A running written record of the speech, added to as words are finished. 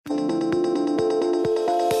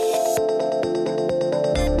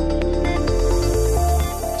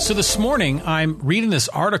So this morning, I'm reading this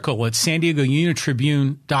article at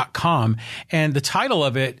SanDiegoUnionTribune.com, and the title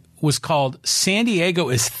of it was called San Diego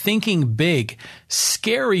is Thinking Big,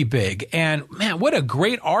 Scary Big. And man, what a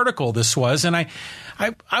great article this was. And I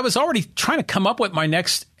was already trying to come up with my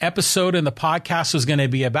next episode and the podcast was going to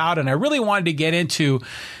be about, and I really wanted to get into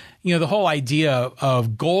the whole idea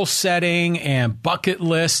of goal setting and bucket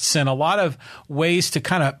lists and a lot of ways to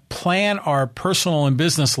kind of plan our personal and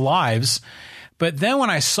business lives. But then when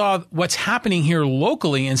I saw what's happening here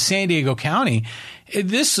locally in San Diego County,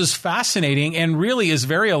 this is fascinating and really is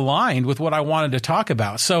very aligned with what I wanted to talk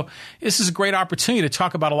about. So this is a great opportunity to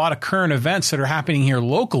talk about a lot of current events that are happening here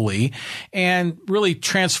locally and really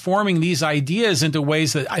transforming these ideas into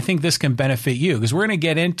ways that I think this can benefit you, because we're going to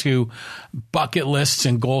get into bucket lists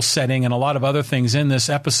and goal setting and a lot of other things in this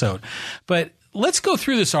episode. But let's go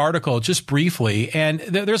through this article just briefly. And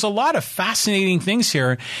there's a lot of fascinating things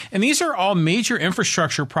here. And these are all major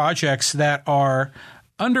infrastructure projects that are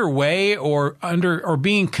underway or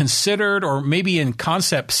being considered or maybe in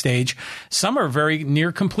concept stage. Some are very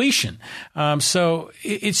near completion. So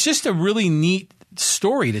it's just a really neat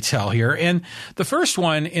story to tell here. And the first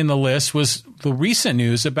one in the list was the recent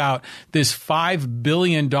news about this $5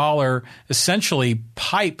 billion essentially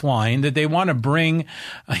pipeline that they want to bring,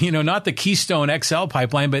 not the Keystone XL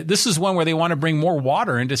pipeline, but this is one where they want to bring more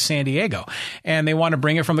water into San Diego. And they want to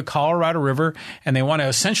bring it from the Colorado River, and they want to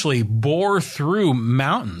essentially bore through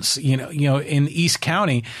mountains, in East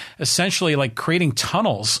County, essentially like creating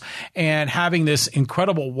tunnels and having this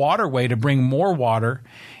incredible waterway to bring more water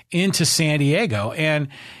into San Diego. And,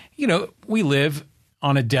 we live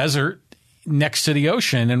on a desert next to the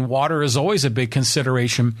ocean, and water is always a big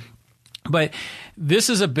consideration. But this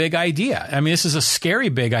is a big idea. I mean, this is a scary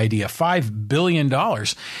big idea, $5 billion.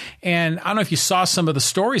 And I don't know if you saw some of the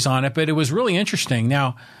stories on it, but it was really interesting.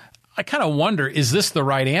 Now, I kind of wonder, is this the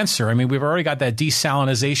right answer? I mean, we've already got that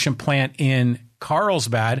desalination plant in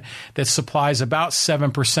Carlsbad that supplies about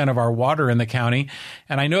 7% of our water in the county.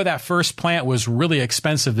 And I know that first plant was really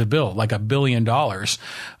expensive to build, like $1 billion.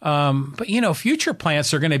 But, future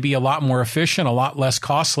plants are going to be a lot more efficient, a lot less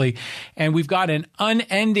costly. And we've got an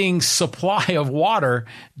unending supply of water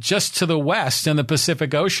just to the west in the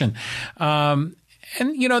Pacific Ocean. And,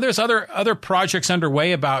 there's other projects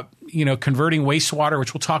underway about, converting wastewater,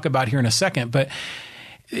 which we'll talk about here in a second. But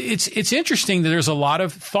it's interesting that there's a lot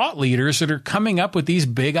of thought leaders that are coming up with these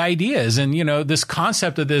big ideas. And, this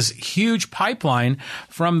concept of this huge pipeline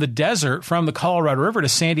from the desert, from the Colorado River to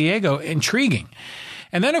San Diego, intriguing.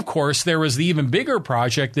 And then, of course, there was the even bigger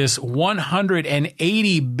project, this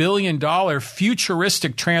 $180 billion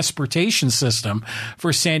futuristic transportation system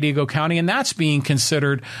for San Diego County. And that's being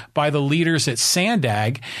considered by the leaders at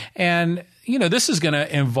Sandag. And, this is going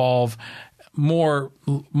to involve more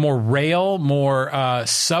rail, more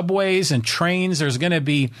subways and trains. There's going to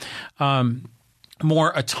be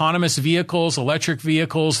more autonomous vehicles, electric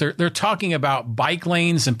vehicles. They're talking about bike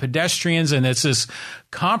lanes and pedestrians, and it's this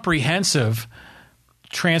comprehensive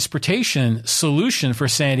transportation solution for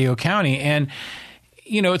San Diego County. And,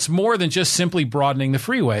 it's more than just simply broadening the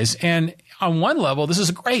freeways. And on one level, this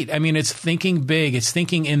is great. I mean, it's thinking big. It's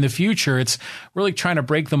thinking in the future. It's really trying to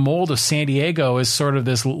break the mold of San Diego as sort of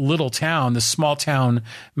this little town, this small town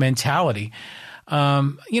mentality.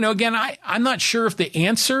 Again, I'm not sure if the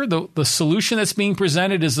answer, the solution that's being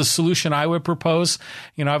presented is the solution I would propose.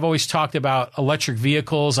 I've always talked about electric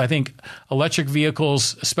vehicles. I think electric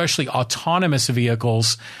vehicles, especially autonomous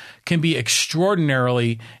vehicles, can be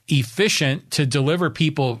extraordinarily efficient to deliver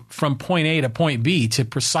people from point A to point B to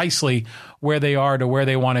precisely where they are to where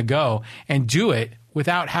they want to go, and do it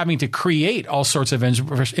without having to create all sorts of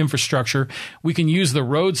infrastructure. We can use the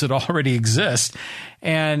roads that already exist.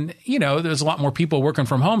 And, there's a lot more people working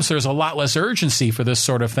from home, so there's a lot less urgency for this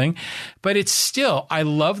sort of thing. But it's still, I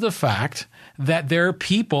love the fact that there are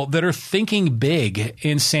people that are thinking big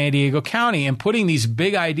in San Diego County and putting these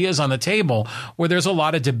big ideas on the table where there's a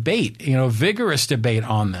lot of debate, vigorous debate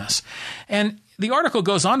on this. And the article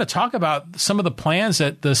goes on to talk about some of the plans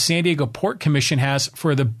that the San Diego Port Commission has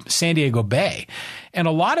for the San Diego Bay. And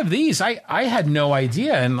a lot of these, I had no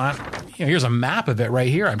idea. And here's a map of it right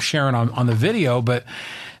here. I'm sharing on the video, but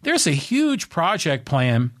there's a huge project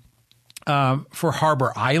plan for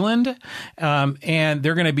Harbor Island, and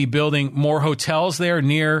they're going to be building more hotels there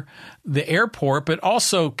near the airport, but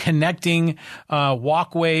also connecting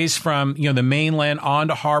walkways from the mainland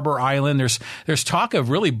onto Harbor Island. There's talk of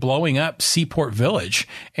really blowing up Seaport Village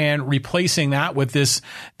and replacing that with this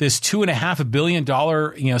 $2.5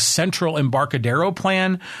 billion central Embarcadero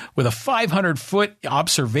plan with a 500-foot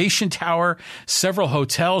observation tower, several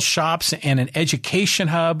hotels, shops, and an education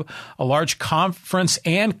hub, a large conference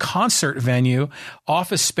and concert venue,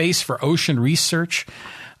 office space for ocean research.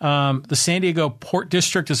 The San Diego Port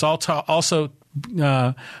District is also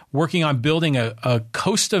working on building a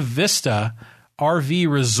Costa Vista RV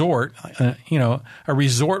resort, a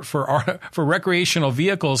resort for recreational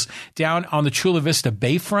vehicles down on the Chula Vista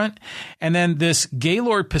Bayfront. And then this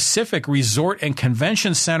Gaylord Pacific Resort and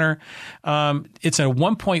Convention Center, it's a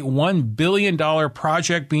 $1.1 billion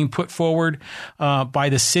project being put forward by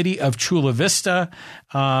the city of Chula Vista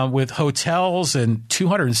with hotels and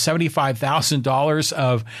 $275,000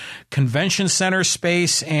 of convention center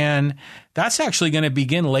space. And that's actually going to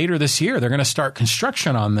begin later this year. They're going to start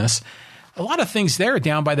construction on this. A lot of things there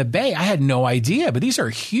down by the bay. I had no idea, but these are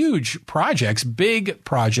huge projects, big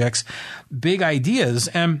ideas.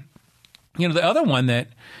 And, the other one that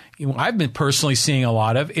I've been personally seeing a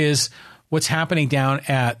lot of is what's happening down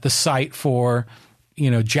at the site for,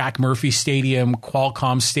 Jack Murphy Stadium,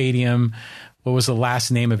 Qualcomm Stadium. What was the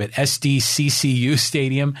last name of it? SDCCU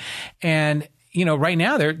Stadium. And, right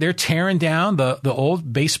now they're tearing down the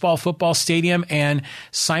old baseball football stadium and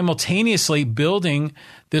simultaneously building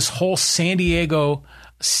this whole San Diego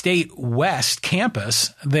State West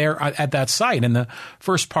campus there at that site. And the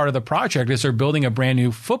first part of the project is they're building a brand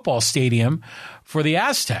new football stadium for the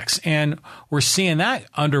Aztecs. And we're seeing that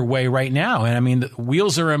underway right now. And I mean, the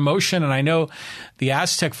wheels are in motion. And I know the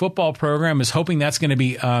Aztec football program is hoping that's going to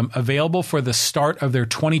be available for the start of their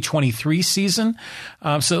 2023 season.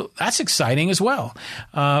 So that's exciting as well.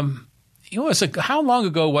 It's like, how long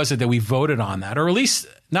ago was it that we voted on that? Or at least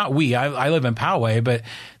not we, I live in Poway, but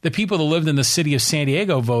the people that lived in the city of San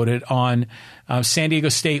Diego voted on San Diego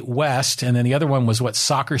State West. And then the other one was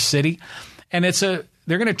Soccer City. And they're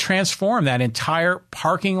going to transform that entire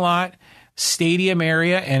parking lot, stadium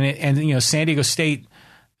area. And San Diego State,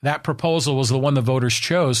 that proposal was the one the voters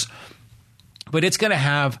chose. But it's going to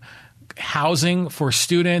have housing for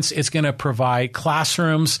students. It's going to provide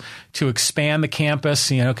classrooms to expand the campus,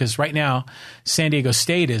 because right now San Diego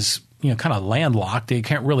State is, kind of landlocked. They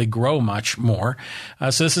can't really grow much more.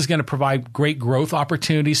 So this is going to provide great growth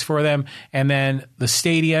opportunities for them. And then the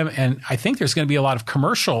stadium, and I think there's going to be a lot of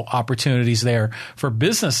commercial opportunities there for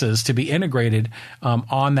businesses to be integrated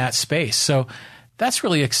on that space. So that's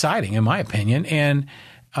really exciting in my opinion. And,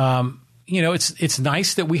 it's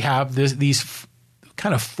nice that we have these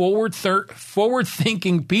kind of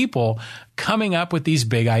forward-thinking people coming up with these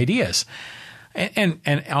big ideas. And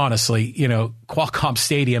honestly, Qualcomm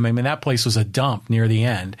Stadium, I mean, that place was a dump near the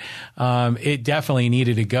end. It definitely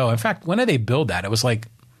needed to go. In fact, when did they build that? It was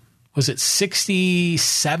was it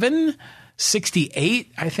 67,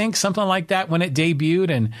 68, I think, something like that when it debuted.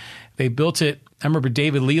 And they built it. I remember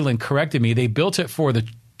David Leland corrected me. They built it for the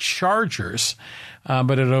Chargers.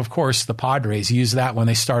 But of course, the Padres used that when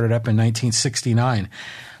they started up in 1969.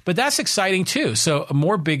 But that's exciting too. So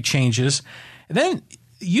more big changes. And then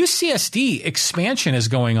UCSD expansion is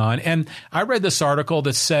going on. And I read this article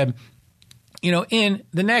that said, in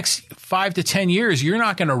the next 5 to 10 years, you're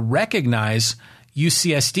not going to recognize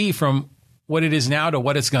UCSD from what it is now to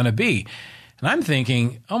what it's going to be. And I'm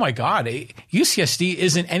thinking, oh my God, UCSD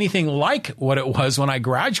isn't anything like what it was when I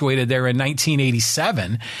graduated there in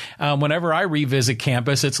 1987. Whenever I revisit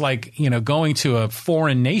campus, it's like, going to a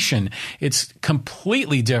foreign nation. It's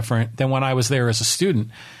completely different than when I was there as a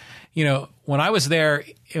student. When I was there,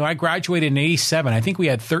 I graduated in 87. I think we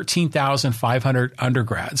had 13,500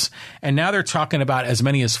 undergrads. And now they're talking about as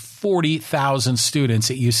many as 40,000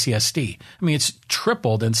 students at UCSD. I mean, it's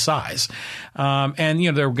tripled in size.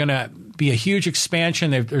 And they're going to be a huge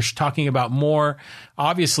expansion. They're talking about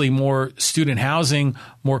obviously more student housing,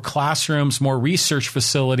 more classrooms, more research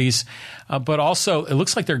facilities. But also, it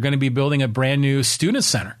looks like they're going to be building a brand new student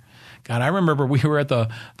center. God, I remember we were at the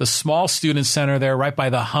small student center there right by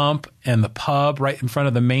the hump and the pub right in front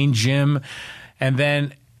of the main gym. And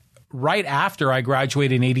then right after I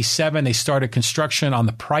graduated in 87, they started construction on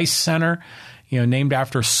the Price Center, named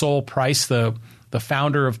after Sol Price, the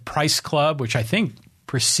founder of Price Club, which I think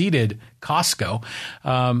preceded Costco.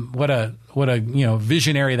 What a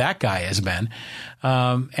visionary that guy has been.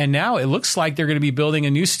 And now it looks like they're going to be building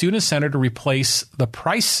a new student center to replace the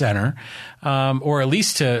Price Center, or at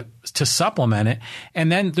least to supplement it.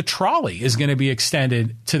 And then the trolley is going to be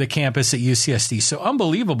extended to the campus at UCSD. So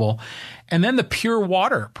unbelievable. And then the Pure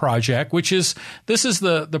Water Project, this is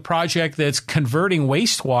the project that's converting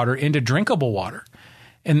wastewater into drinkable water.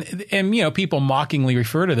 And people mockingly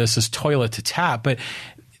refer to this as toilet to tap, but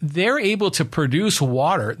they're able to produce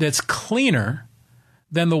water that's cleaner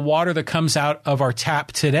than the water that comes out of our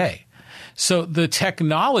tap today. So the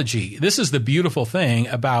technology, this is the beautiful thing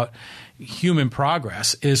about human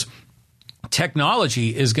progress, is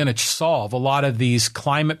technology is going to solve a lot of these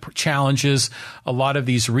climate challenges, a lot of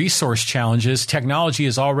these resource challenges. Technology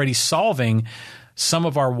is already solving some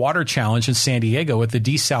of our water challenge in San Diego with the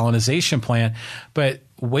desalination plant, but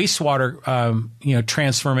wastewater,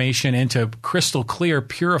 transformation into crystal clear,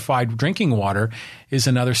 purified drinking water is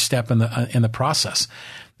another step in the process.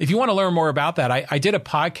 If you want to learn more about that, I did a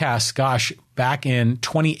podcast, back in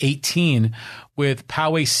 2018 with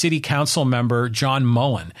Poway City Council member John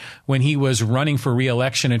Mullen when he was running for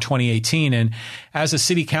re-election in 2018. And as a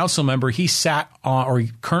city council member, he sat on, or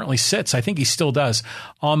he currently sits, I think he still does,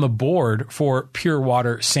 on the board for Pure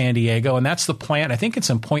Water San Diego. And that's the plant, I think it's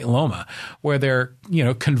in Point Loma, where they're,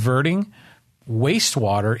 converting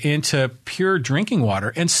wastewater into pure drinking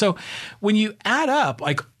water. And so when you add up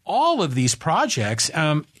all of these projects,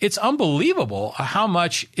 it's unbelievable how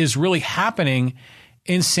much is really happening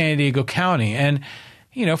in San Diego County. And,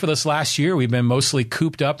 for this last year, we've been mostly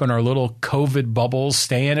cooped up in our little COVID bubbles,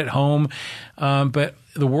 staying at home. But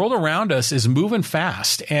the world around us is moving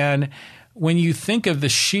fast. And when you think of the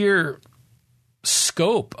sheer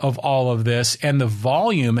scope of all of this and the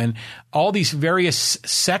volume and all these various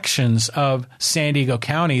sections of San Diego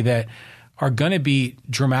County that are going to be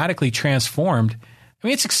dramatically transformed, I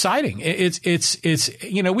mean, it's exciting. It's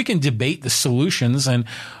we can debate the solutions and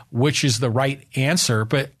which is the right answer,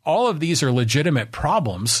 but all of these are legitimate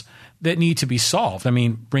problems that need to be solved. I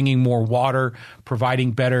mean, bringing more water,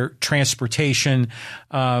 providing better transportation,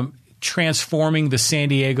 transforming the San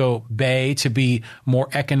Diego Bay to be more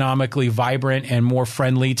economically vibrant and more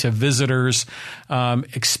friendly to visitors,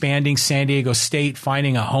 expanding San Diego State,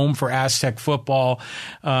 finding a home for Aztec football,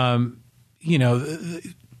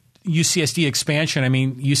 UCSD expansion. I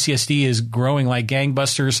mean, UCSD is growing like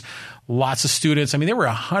gangbusters. Lots of students. I mean, there were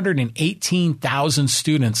 118,000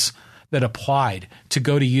 students that applied to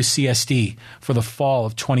go to UCSD for the fall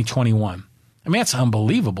of 2021. I mean, that's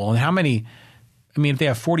unbelievable. And if they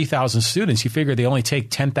have 40,000 students, you figure they only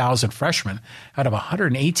take 10,000 freshmen out of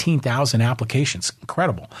 118,000 applications.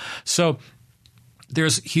 Incredible. So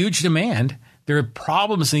there's huge demand. There are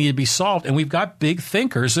problems that need to be solved, and we've got big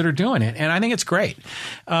thinkers that are doing it, and I think it's great.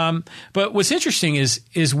 But what's interesting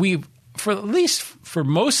is we've, for at least for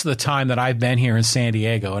most of the time that I've been here in San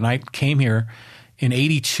Diego, and I came here in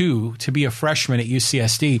 '82 to be a freshman at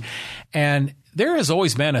UCSD, and there has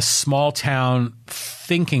always been a small town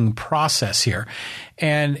thinking process here.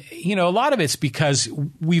 And, a lot of it's because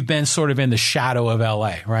we've been sort of in the shadow of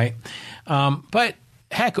LA, right? But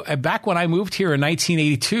heck, back when I moved here in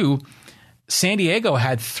 1982, San Diego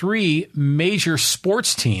had three major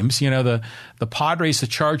sports teams, the Padres, the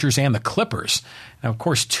Chargers, and the Clippers. Now, of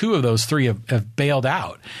course, two of those three have bailed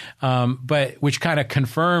out, but which kind of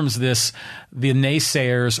confirms the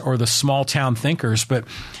naysayers or the small town thinkers. But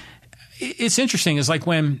it's interesting. It's like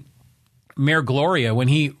when Mayor Gloria, when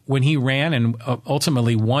he ran and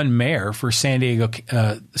ultimately won mayor for San Diego,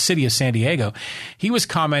 city of San Diego, he was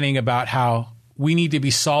commenting about how we need to be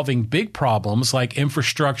solving big problems like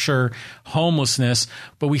infrastructure, homelessness,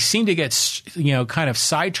 but we seem to get, kind of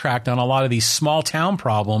sidetracked on a lot of these small town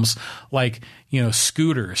problems like,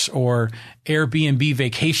 scooters or Airbnb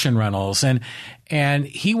vacation rentals. And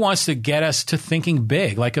he wants to get us to thinking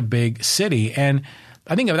big, like a big city. And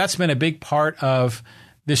I think that's been a big part of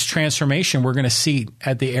this transformation we're going to see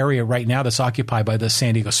at the area right now that's occupied by the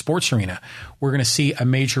San Diego Sports Arena. We're going to see a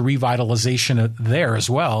major revitalization there as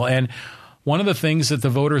well. And one of the things that the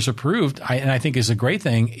voters approved, and I think is a great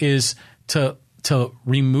thing, is to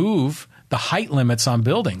remove the height limits on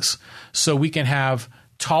buildings so we can have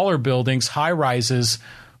taller buildings, high rises,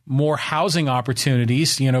 more housing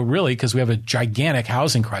opportunities, really, because we have a gigantic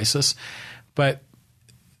housing crisis. But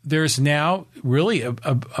there's now really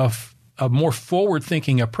a more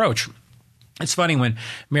forward-thinking approach. It's funny, when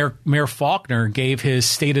Mayor Faulconer gave his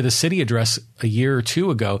State of the City address a year or two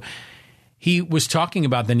ago, he was talking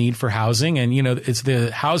about the need for housing, and the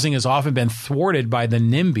housing has often been thwarted by the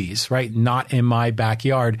NIMBYs, right? Not in my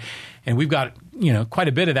backyard, and we've got quite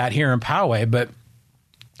a bit of that here in Poway. But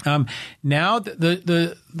Now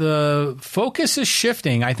the focus is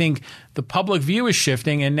shifting. I think the public view is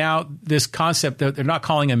shifting, and now this concept, they're not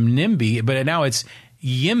calling him NIMBY, but now it's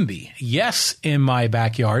YIMBY, yes, in my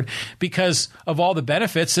backyard, because of all the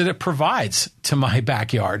benefits that it provides to my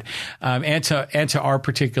backyard, and to our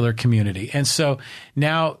particular community. And so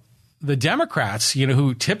now the Democrats,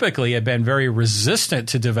 who typically have been very resistant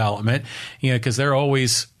to development, because they're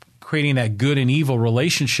always creating that good and evil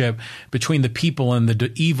relationship between the people and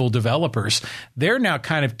the evil developers, they're now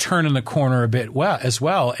kind of turning the corner a bit as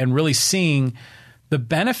well, and really seeing the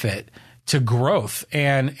benefit to growth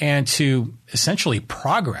and to essentially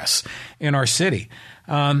progress in our city.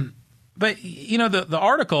 But the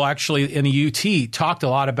article actually in the UT talked a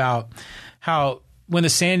lot about how when the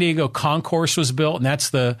San Diego Concourse was built, and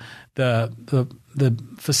that's the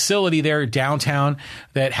facility there downtown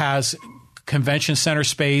that has convention center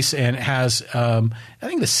space and has, I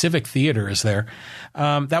think the Civic Theater is there.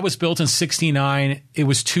 That was built in 1969. It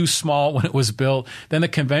was too small when it was built. Then the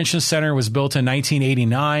convention center was built in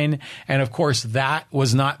 1989. And of course, that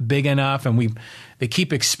was not big enough. And they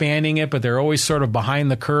keep expanding it, but they're always sort of behind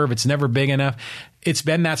the curve. It's never big enough. It's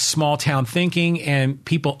been that small town thinking, and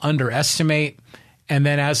people underestimate. And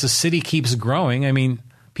then as the city keeps growing, I mean,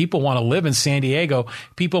 people want to live in San Diego.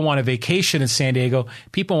 People want to vacation in San Diego.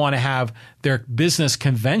 People want to have their business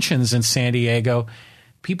conventions in San Diego.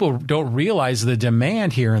 People don't realize the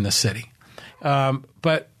demand here in the city.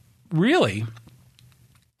 But really,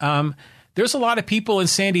 there's a lot of people in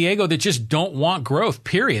San Diego that just don't want growth,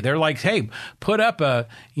 period. They're like, hey, put up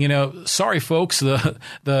sorry, folks,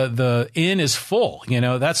 the inn is full.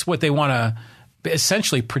 That's what they want to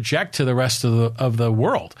essentially project to the rest of the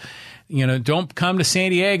world. Don't come to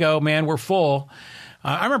San Diego, man, we're full.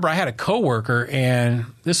 I remember I had a coworker, and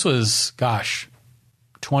this was,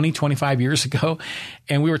 20, 25 years ago,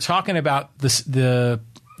 and we were talking about the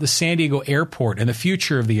San Diego airport and the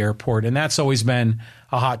future of the airport, and that's always been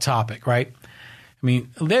a hot topic, right? I mean,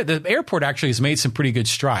 the airport actually has made some pretty good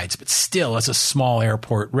strides, but still it's a small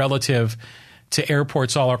airport relative to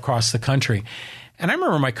airports all across the country. And I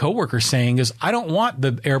remember my coworker saying, I don't want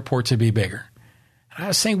the airport to be bigger. I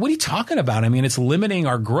was saying, what are you talking about? I mean, it's limiting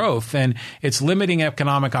our growth and it's limiting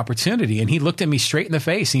economic opportunity. And he looked at me straight in the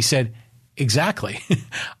face and he said, exactly.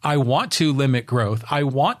 I want to limit growth. I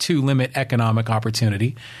want to limit economic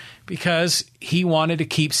opportunity, because he wanted to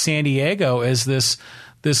keep San Diego as this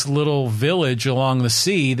little village along the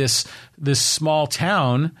sea, this small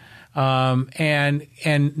town,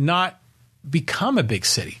 and not become a big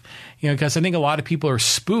city. Because I think a lot of people are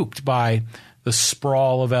spooked by the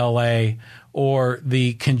sprawl of LA or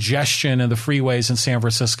the congestion of the freeways in San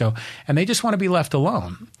Francisco, and they just want to be left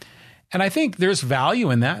alone. And I think there's value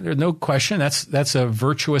in that. There's no question. That's a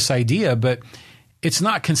virtuous idea, but it's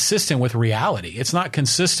not consistent with reality. It's not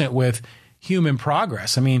consistent with human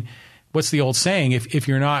progress. I mean, what's the old saying? If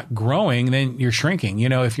you're not growing, then you're shrinking.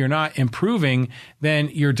 If you're not improving, then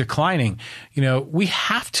you're declining. We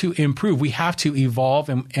have to improve. We have to evolve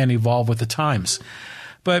and evolve with the times.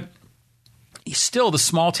 But still, the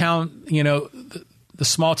small town, the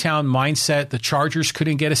small town mindset, the Chargers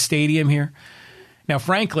couldn't get a stadium here. Now,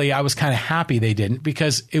 frankly, I was kind of happy they didn't,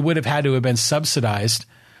 because it would have had to have been subsidized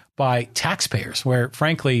by taxpayers, where,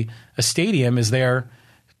 frankly, a stadium is there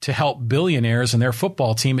to help billionaires and their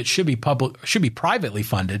football team. It should be privately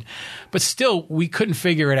funded. But still, we couldn't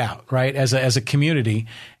figure it out, right, as a community.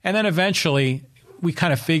 And then eventually, we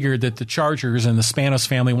kind of figured that the Chargers and the Spanos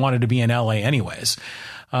family wanted to be in LA anyways.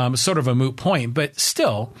 Sort of a moot point. But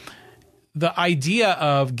still, the idea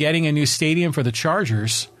of getting a new stadium for the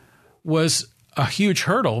Chargers was a huge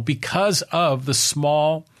hurdle because of the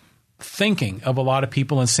small thinking of a lot of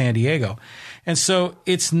people in San Diego. And so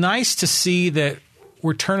it's nice to see that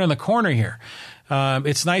we're turning the corner here.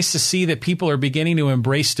 It's nice to see that people are beginning to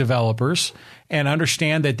embrace developers and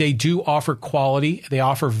understand that they do offer quality. They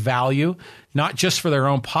offer value, not just for their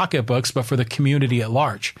own pocketbooks, but for the community at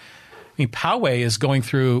large. I mean, Poway is going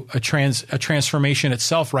through a transformation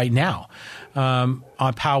itself right now. On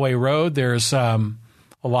Poway Road, there's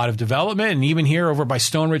a lot of development. And even here over by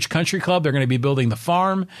Stone Ridge Country Club, they're going to be building the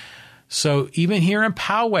farm. So even here in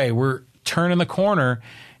Poway, we're turning the corner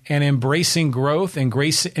and embracing growth,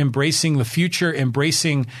 embracing the future,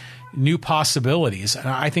 embracing new possibilities. And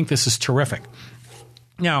I think this is terrific.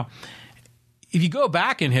 Now, if you go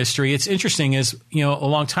back in history, it's interesting is, a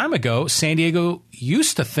long time ago, San Diego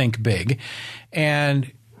used to think big.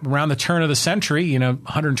 And around the turn of the century,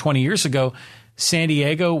 120 years ago, San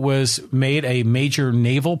Diego was made a major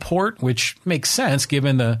naval port, which makes sense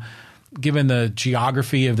given the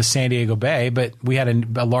geography of the San Diego Bay. But we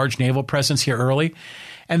had a large naval presence here early.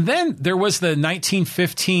 And then there was the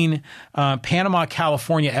 1915 Panama,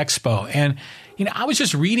 California Expo. And, I was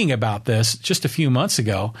just reading about this just a few months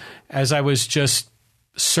ago as I was just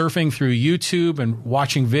surfing through YouTube and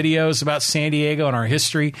watching videos about San Diego and our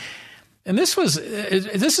history. And this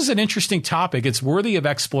is an interesting topic. It's worthy of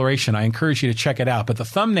exploration. I encourage you to check it out. But the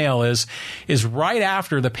thumbnail is right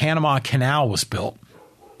after the Panama Canal was built.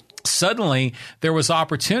 Suddenly, there was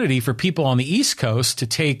opportunity for people on the East Coast to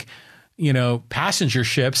take passenger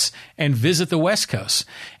ships and visit the West Coast.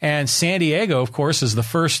 And San Diego, of course, is the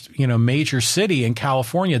first, major city in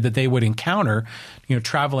California that they would encounter,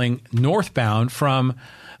 traveling northbound from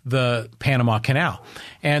the Panama Canal.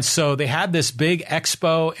 And so they had this big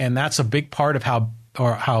expo, and that's a big part of how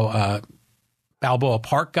Balboa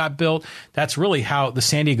Park got built. That's really how the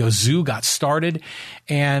San Diego Zoo got started.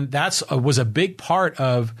 And was a big part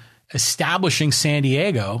of establishing San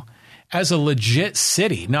Diego as a legit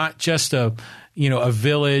city, not just a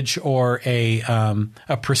village or a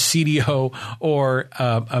presidio or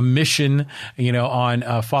a mission,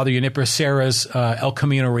 on Father Junipero Serra's El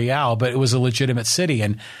Camino Real, but it was a legitimate city.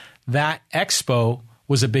 And that expo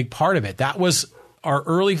was a big part of it. That was our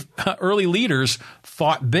early leaders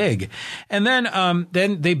thought big. And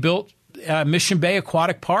then they built Mission Bay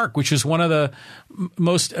Aquatic Park, which is one of the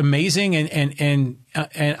most amazing and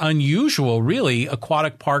unusual, really,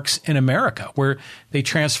 aquatic parks in America, where they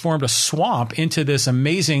transformed a swamp into this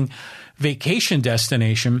amazing vacation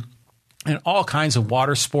destination and all kinds of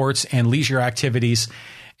water sports and leisure activities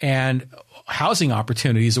and housing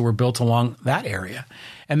opportunities that were built along that area.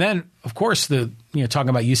 And then, of course, talking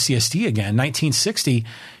about UCSD again, 1960,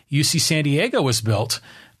 UC San Diego was built.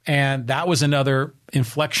 And that was another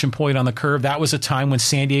inflection point on the curve. That was a time when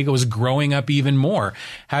San Diego was growing up even more,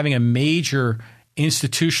 having a major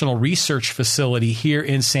institutional research facility here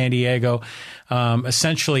in San Diego,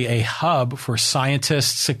 essentially a hub for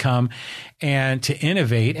scientists to come and to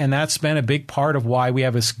innovate. And that's been a big part of why we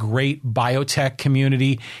have this great biotech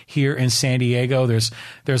community here in San Diego. There's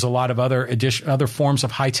a lot of other forms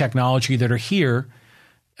of high technology that are here.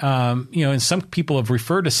 And some people have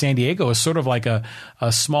referred to San Diego as sort of like a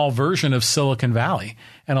small version of Silicon Valley.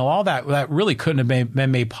 And all that really couldn't have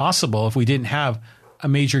been made possible if we didn't have a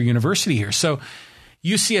major university here. So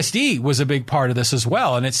UCSD was a big part of this as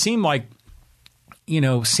well. And it seemed like,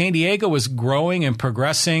 San Diego was growing and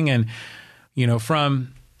progressing and,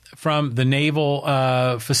 from the naval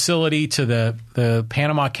facility to the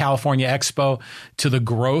Panama, California Expo to the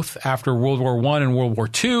growth after World War I and World War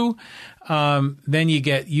II. Then you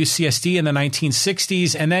get UCSD in the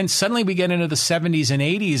 1960s, and then suddenly we get into the 70s and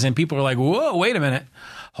 80s, and people are like, whoa, wait a minute,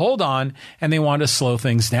 hold on, and they want to slow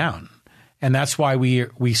things down. And that's why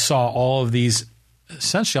we saw all of these,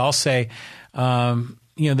 essentially, I'll say, the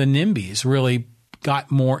NIMBYs really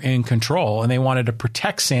got more in control, and they wanted to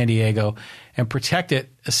protect San Diego and protect it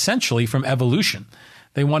essentially from evolution.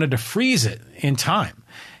 They wanted to freeze it in time.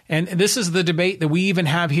 And this is the debate that we even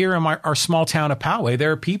have here in our small town of Poway.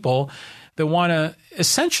 There are people that want to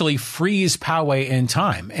essentially freeze Poway in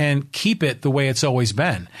time and keep it the way it's always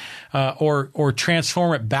been, or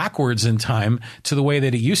transform it backwards in time to the way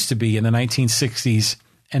that it used to be in the 1960s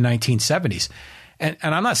and 1970s. And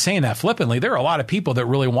I'm not saying that flippantly. There are a lot of people that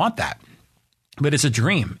really want that. But it's a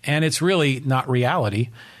dream, and it's really not reality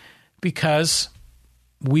because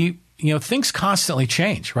things constantly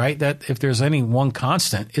change, right? That if there's any one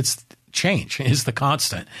constant, it's change is the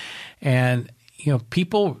constant. And,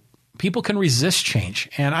 people can resist change.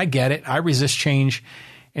 And I get it. I resist change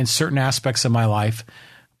in certain aspects of my life.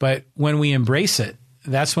 But when we embrace it,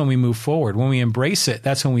 that's when we move forward. When we embrace it,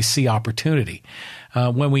 that's when we see opportunity.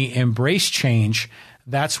 When we embrace change,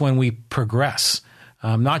 that's when we progress.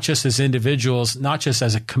 Not just as individuals, not just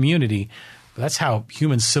as a community, but that's how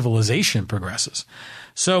human civilization progresses.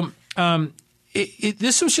 So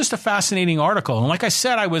this was just a fascinating article. And like I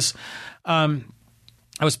said, I was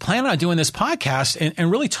planning on doing this podcast and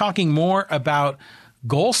really talking more about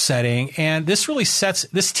goal setting. And this really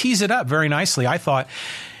tees it up very nicely, I thought.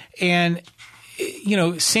 And,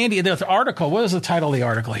 the article, what is the title of the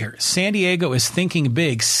article here? San Diego is thinking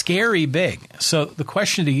big, scary big. So the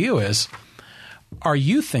question to you is, are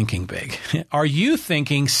you thinking big? Are you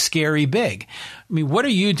thinking scary big? I mean, what are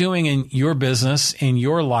you doing in your business, in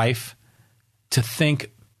your life to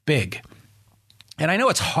think big? And I know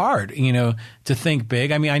it's hard, to think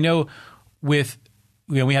big. I mean, I know we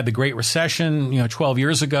had the Great Recession, 12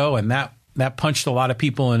 years ago, and that punched a lot of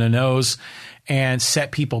people in the nose and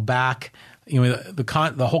set people back.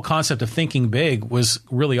 The whole concept of thinking big was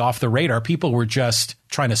really off the radar. People were just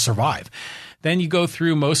trying to survive. Then you go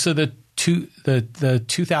through most of the the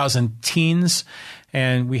 2000 teens,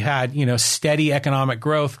 and we had, steady economic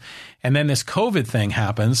growth. And then this COVID thing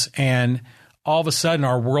happens, and all of a sudden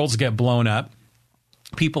our worlds get blown up.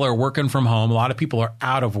 People are working from home. A lot of people are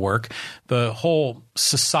out of work. The whole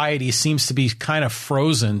society seems to be kind of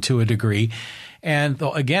frozen to a degree. And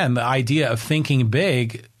again, the idea of thinking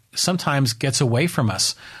big sometimes gets away from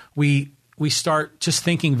us. We start just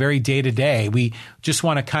thinking very day to day. We just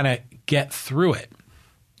want to kind of get through it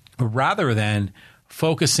rather than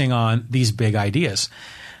focusing on these big ideas.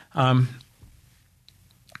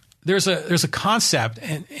 There's a concept,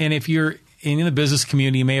 and if you're in the business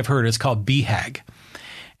community, you may have heard it. It's called BHAG.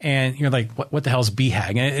 And you're like, what the hell is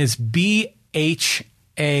BHAG? And it's BHAG.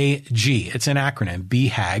 It's an acronym,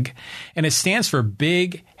 BHAG. And it stands for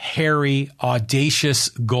Big, Hairy, Audacious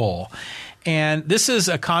Goal. And this is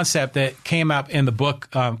a concept that came up in the book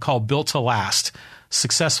called Built to Last,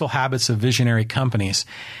 Successful Habits of Visionary Companies.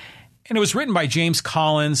 And it was written by James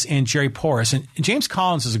Collins and Jerry Porras. And James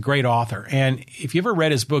Collins is a great author. And if you ever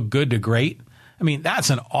read his book, Good to Great, I mean, that's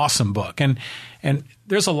an awesome book. And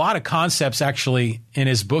there's a lot of concepts actually in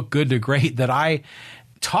his book, Good to Great, that I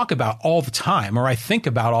talk about all the time, or I think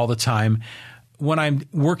about all the time when I'm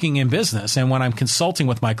working in business and when I'm consulting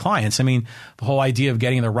with my clients. I mean, the whole idea of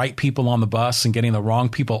getting the right people on the bus and getting the wrong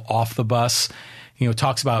people off the bus,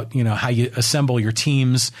 talks about, how you assemble your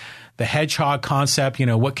teams, the hedgehog concept,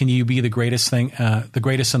 what can you be the greatest in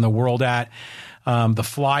the world at? The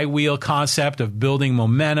flywheel concept of building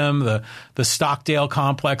momentum, the Stockdale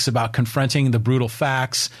complex about confronting the brutal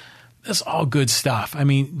facts. That's all good stuff. I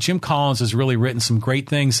mean, Jim Collins has really written some great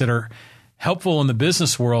things that are helpful in the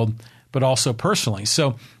business world, but also personally.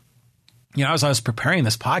 So, as I was preparing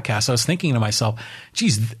this podcast, I was thinking to myself,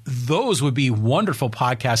 geez, those would be wonderful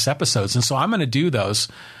podcast episodes. And so I'm going to do those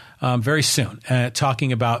very soon,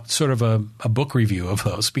 talking about sort of a book review of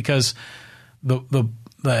those, because the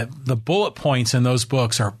bullet points in those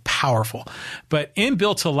books are powerful. But in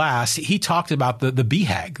Built to Last, he talked about the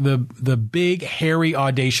BHAG, the big, hairy,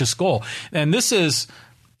 audacious goal. And this is,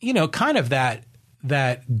 kind of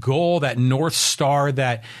that goal, that North Star,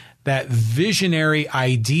 that visionary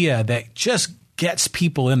idea that just gets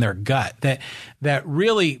people in their gut, that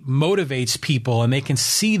really motivates people and they can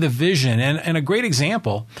see the vision. And a great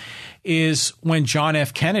example is when John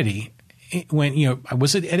F. Kennedy,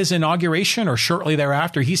 was it at his inauguration or shortly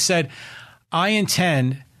thereafter, he said, I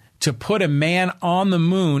intend to put a man on the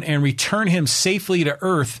moon and return him safely to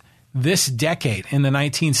Earth this decade, in the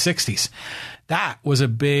 1960s. That was a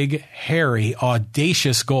big, hairy,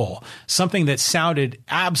 audacious goal, something that sounded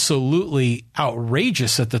absolutely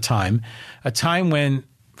outrageous at the time, a time when,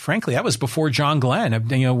 frankly, that was before John Glenn,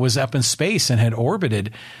 was up in space and had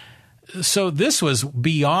orbited. So this was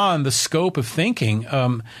beyond the scope of thinking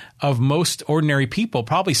of most ordinary people.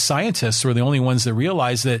 Probably scientists were the only ones that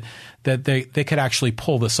realized that they could actually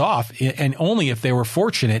pull this off, and only if they were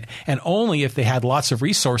fortunate and only if they had lots of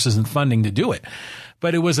resources and funding to do it.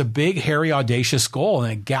 But it was a big, hairy, audacious goal,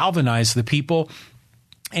 and it galvanized the people,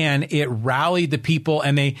 and it rallied the people,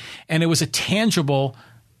 and it was a tangible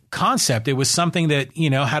concept. It was something that,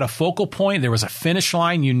 had a focal point. There was a finish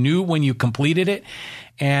line. You knew when you completed it,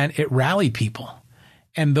 and it rallied people.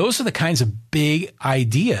 And those are the kinds of big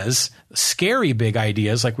ideas, scary big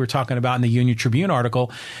ideas, like we were talking about in the Union Tribune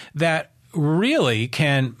article, that really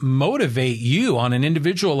can motivate you on an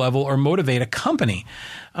individual level or motivate a company.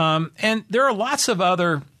 And there are lots of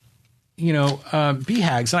other,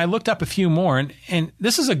 BHAGs. And I looked up a few more, and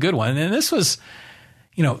this is a good one. And this was,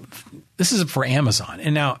 this is for Amazon.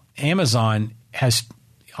 And now Amazon has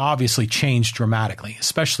obviously changed dramatically,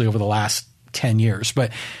 especially over the last 10 years.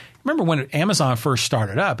 But remember when Amazon first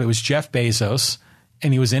started up, it was Jeff Bezos,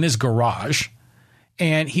 and he was in his garage,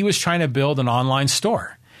 and he was trying to build an online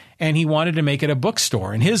store, and he wanted to make it a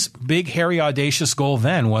bookstore. And his big, hairy, audacious goal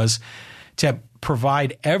then was to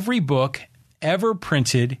provide every book ever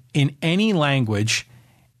printed in any language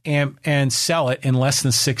and sell it in less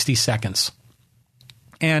than 60 seconds.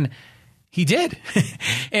 And he did.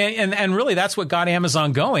 and really that's what got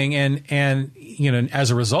Amazon going. And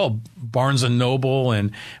as a result, Barnes and Noble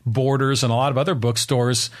and Borders and a lot of other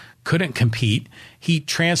bookstores couldn't compete. He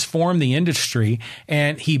transformed the industry,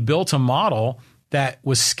 and he built a model that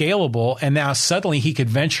was scalable. And now suddenly he could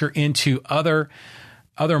venture into other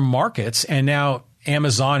markets. And now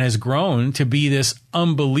Amazon has grown to be this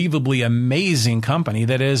unbelievably amazing company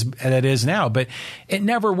that is now. But it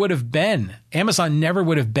never would have been. Amazon never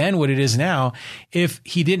would have been what it is now if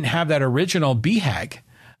he didn't have that original BHAG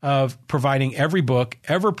of providing every book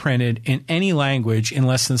ever printed in any language in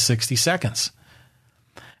less than 60 seconds.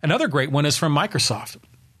 Another great one is from Microsoft.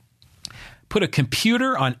 put a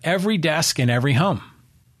computer on every desk in every home.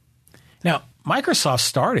 Now, Microsoft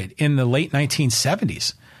started in the late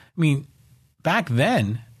 1970s. I mean, back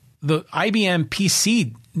then, the IBM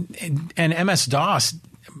PC and MS-DOS,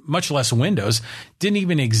 much less Windows, didn't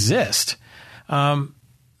even exist.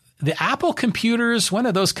 The Apple computers, when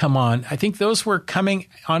did those come on? I think those were coming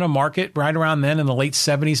on a market right around then in the late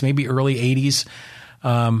 70s, maybe early 80s.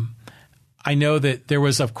 I know that there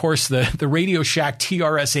was, of course, the Radio Shack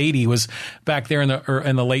TRS-80 was back there in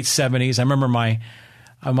the late 70s. I remember my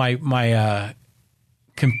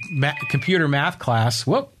computer math class.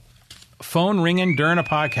 Whoop, phone ringing during a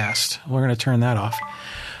podcast. We're going to turn that off.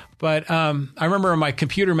 But I remember in my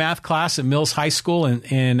computer math class at Mills High School in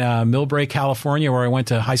Millbrae, California, where I went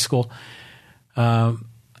to high school. I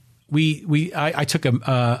took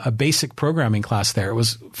a basic programming class there. It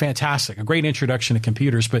was fantastic, a great introduction to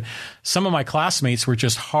computers. But some of my classmates were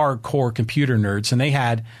just hardcore computer nerds, and they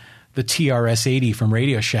had the TRS-80 from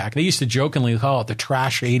Radio Shack. They used to jokingly call it the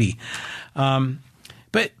Trash 80.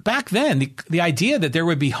 But back then, the idea that there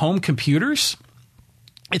would be home computers,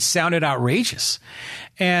 it sounded outrageous.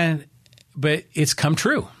 But it's come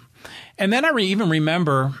true. And then I even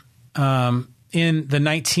remember in the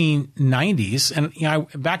 1990s,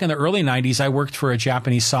 and back in the early 90s, I worked for a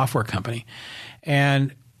Japanese software company.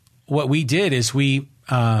 And what we did is we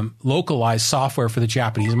localized software for the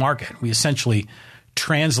Japanese market. We essentially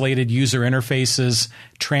translated user interfaces,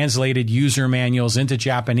 translated user manuals into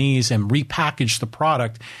Japanese, and repackaged the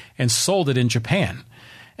product and sold it in Japan.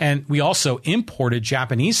 And we also imported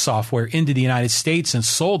Japanese software into the United States and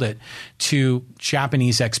sold it to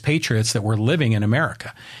Japanese expatriates that were living in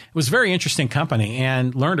America. It was a very interesting company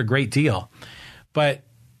and learned a great deal. But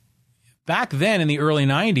back then in the early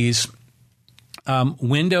 90s,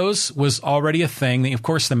 Windows was already a thing. Of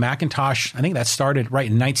course, the Macintosh, I think that started right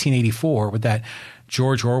in 1984 with that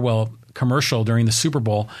George Orwell commercial during the Super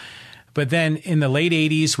Bowl. But then in the late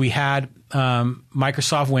 80s, we had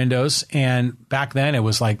Microsoft Windows. And back then, it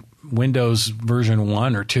was like Windows version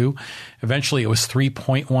 1 or 2. Eventually, it was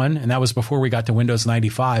 3.1. And that was before we got to Windows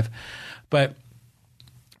 95. But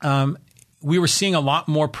we were seeing a lot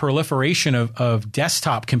more proliferation of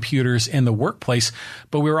desktop computers in the workplace.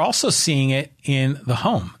 But we were also seeing it in the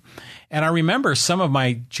home. And I remember some of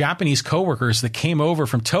my Japanese coworkers that came over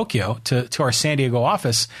from Tokyo to our San Diego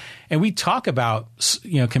office, and we talk about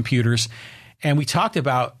computers, and we talked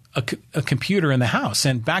about a computer in the house.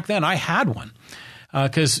 And back then, I had one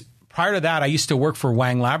because prior to that, I used to work for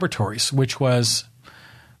Wang Laboratories, which was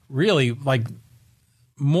really like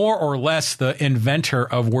more or less the inventor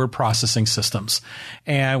of word processing systems,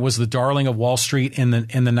 and was the darling of Wall Street in the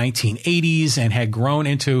 1980s, and had grown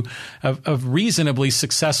into a reasonably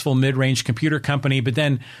successful mid-range computer company. But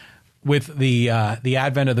then with the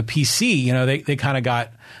advent of the PC, they kind of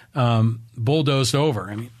got bulldozed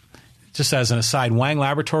over. I mean, just as an aside, Wang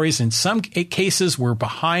Laboratories in some cases were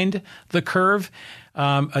behind the curve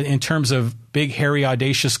in terms of big, hairy,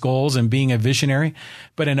 audacious goals and being a visionary.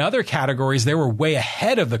 But in other categories, they were way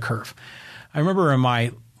ahead of the curve. I remember in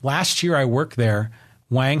my last year I worked there,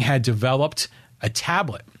 Wang had developed a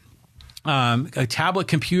tablet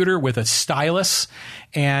computer with a stylus,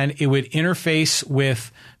 and it would interface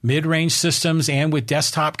with mid-range systems and with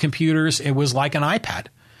desktop computers. It was like an iPad.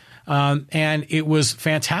 And it was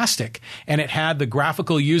fantastic. And it had the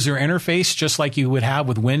graphical user interface just like you would have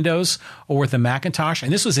with Windows or with a Macintosh.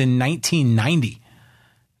 And this was in 1990.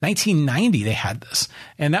 1990 they had this.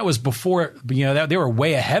 And that was before, they were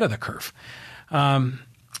way ahead of the curve. But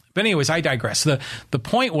anyways, I digress. The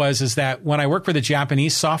point is that when I worked for the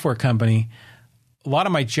Japanese software company, a lot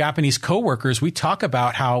of my Japanese coworkers, we talk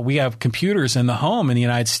about how we have computers in the home in the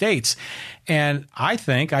United States. And I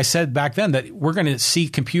said back then that we're going to see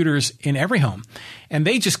computers in every home. And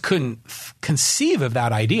they just couldn't conceive of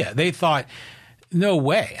that idea. They thought, no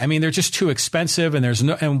way. I mean, they're just too expensive,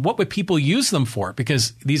 and what would people use them for?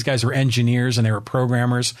 Because these guys were engineers and they were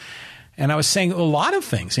programmers. And I was saying a lot of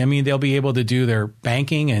things. I mean, they'll be able to do their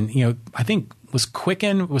banking, and, I think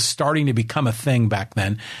Quicken was starting to become a thing back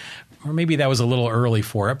then. Or maybe that was a little early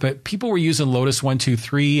for it, but people were using Lotus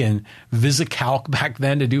 1-2-3 and VisiCalc back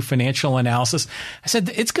then to do financial analysis. I said,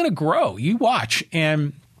 it's going to grow. You watch.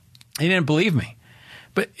 And they didn't believe me.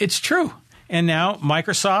 But it's true. And now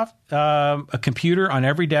Microsoft, a computer on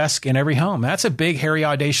every desk in every home. That's a big, hairy,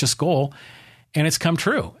 audacious goal. And it's come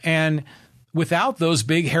true. And without those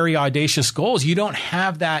big, hairy, audacious goals, you don't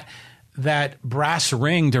have that brass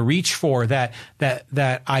ring to reach for, that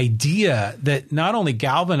idea that not only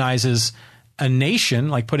galvanizes a nation,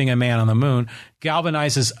 like putting a man on the moon,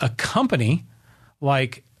 galvanizes a company,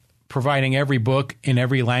 like providing every book in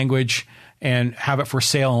every language and have it for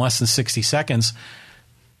sale in less than 60 seconds.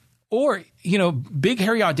 Or, big,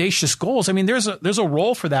 hairy, audacious goals. I mean, there's a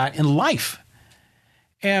role for that in life.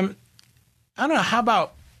 And I don't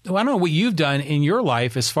know, I don't know what you've done in your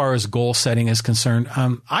life as far as goal setting is concerned.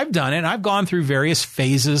 I've done it. I've gone through various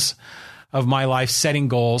phases of my life setting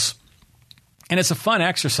goals. And it's a fun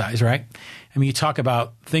exercise, right? I mean, you talk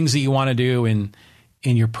about things that you want to do in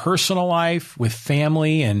your personal life with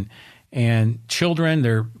family and children.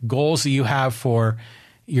 There are goals that you have for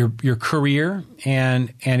your career.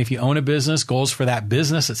 And if you own a business, goals for that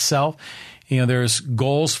business itself. There's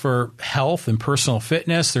goals for health and personal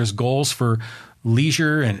fitness. There's goals for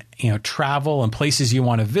leisure and, travel and places you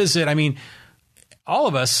want to visit. I mean, all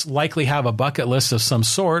of us likely have a bucket list of some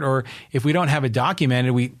sort, or if we don't have it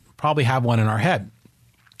documented, we probably have one in our head.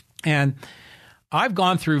 And I've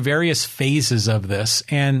gone through various phases of this,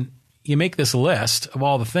 and you make this list of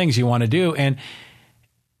all the things you want to do. And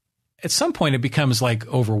at some point it becomes like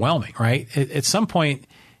overwhelming, right? At some point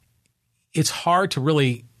it's hard to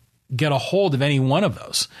really get a hold of any one of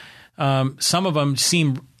those. Some of them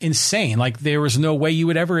seem insane, like there was no way you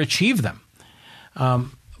would ever achieve them.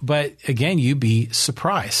 But again, you'd be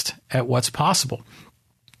surprised at what's possible.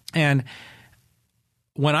 And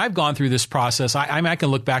when I've gone through this process, I can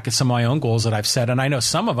look back at some of my own goals that I've set, and I know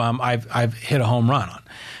some of them I've hit a home run on.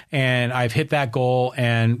 And I've hit that goal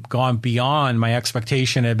and gone beyond my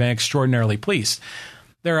expectation and been extraordinarily pleased.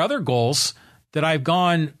 There are other goals that I've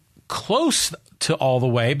gone close to all the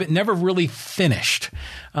way, but never really finished.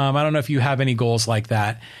 I don't know if you have any goals like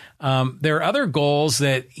that. There are other goals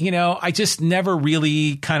that, I just never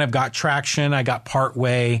really kind of got traction. I got part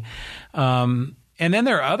way. And then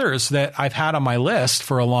there are others that I've had on my list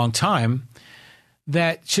for a long time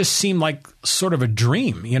that just seem like sort of a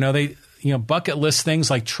dream. Bucket list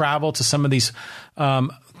things like travel to some of these,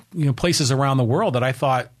 places around the world that I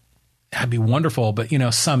thought that'd be wonderful, but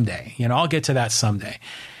someday, I'll get to that someday.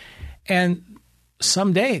 And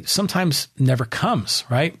someday sometimes never comes,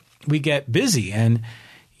 right? We get busy. And,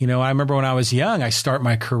 I remember when I was young, I start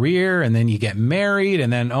my career and then you get married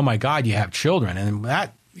and then, oh my God, you have children, and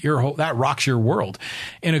that rocks your world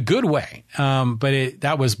in a good way. But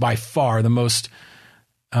that was by far the most,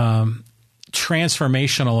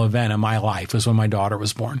 transformational event in my life was when my daughter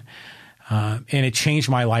was born. And it changed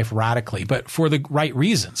my life radically, but for the right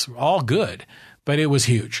reasons, all good, but it was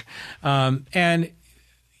huge. And,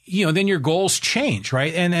 then your goals change,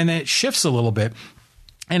 right? And it shifts a little bit.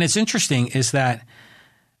 And it's interesting is that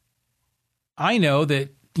I know that,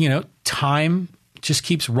 time just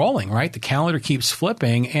keeps rolling, right? The calendar keeps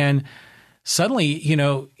flipping, and suddenly,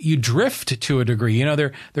 you drift to a degree.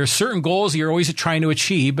 There are certain goals you're always trying to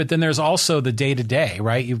achieve, but then there's also the day to day,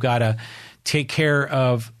 right? You've got to take care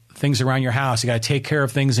of things around your house. You got to take care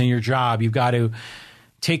of things in your job. You've got to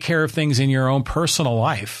take care of things in your own personal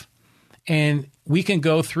life. And we can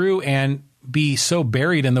go through and be so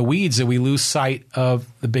buried in the weeds that we lose sight of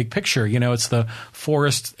the big picture. It's the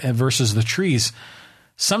forest versus the trees.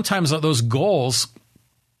 Sometimes those goals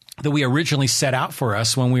that we originally set out for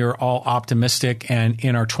us when we were all optimistic and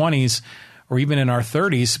in our 20s or even in our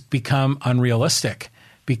 30s become unrealistic,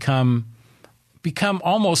 become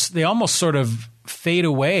almost sort of fade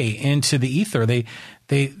away into the ether.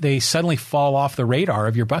 They suddenly fall off the radar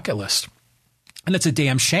of your bucket list. And it's a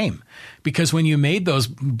damn shame, because when you made those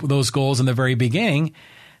goals in the very beginning,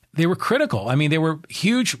 they were critical. I mean, they were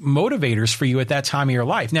huge motivators for you at that time of your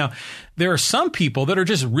life. Now, there are some people that are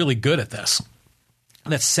just really good at this,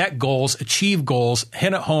 that set goals, achieve goals,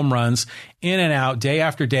 hit home runs, in and out, day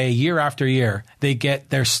after day, year after year. They get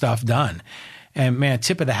their stuff done. And man,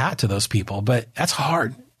 tip of the hat to those people. But that's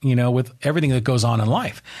hard, with everything that goes on in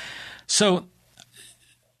life. So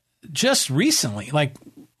just recently, like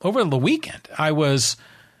over the weekend, I was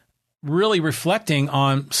really reflecting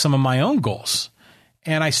on some of my own goals.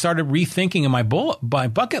 And I started rethinking in my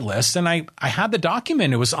bucket list, and I had the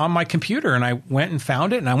document. It was on my computer, and I went and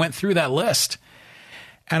found it, and I went through that list.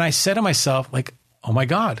 And I said to myself, like, oh my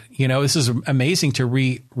God, this is amazing to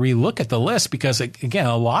re-look at the list, because again,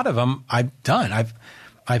 a lot of them I've done.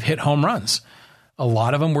 I've hit home runs. A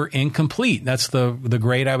lot of them were incomplete. That's the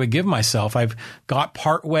grade I would give myself. I've got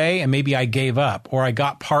part way and maybe I gave up, or I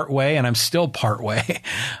got part way and I'm still part way.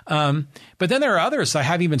 But then there are others I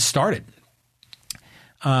haven't even started.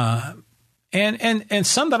 And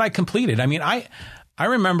some that I completed. I mean, I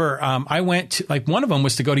remember, I went to, like, one of them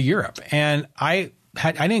was to go to Europe, and I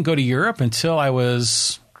didn't go to Europe until I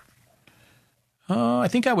was, I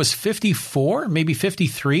think I was 54, maybe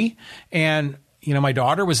 53. And, my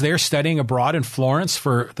daughter was there studying abroad in Florence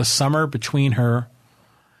for the summer between her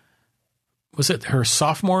was it her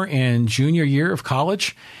sophomore and junior year of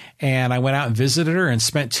college? And I went out and visited her and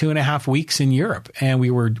spent 2.5 weeks in Europe. And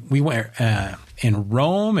we went in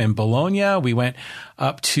Rome and Bologna. We went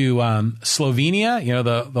up to Slovenia,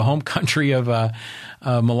 the home country of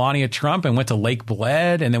Melania Trump, and went to Lake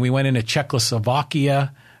Bled. And then we went into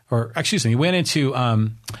Czechoslovakia, we went into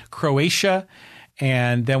Croatia.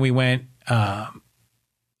 And then we went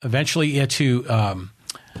eventually into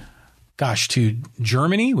to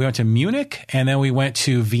Germany. We went to Munich, and then we went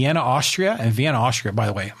to Vienna, Austria. And Vienna, Austria, by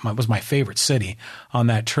the way, was my favorite city on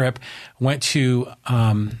that trip. Went to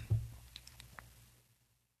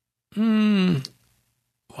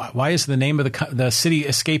why is the name of the city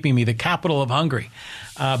escaping me? The capital of Hungary,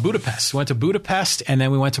 Budapest. We went to Budapest, and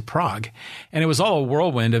then we went to Prague, and it was all a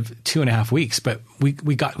whirlwind of 2.5 weeks. But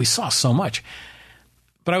we saw so much.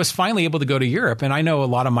 But I was finally able to go to Europe, and I know a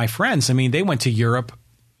lot of my friends. I mean, they went to Europe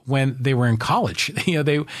when they were in college.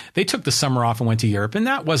 They took the summer off and went to Europe, and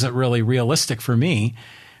that wasn't really realistic for me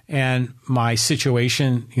and my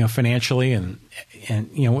situation, financially and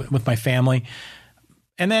with my family.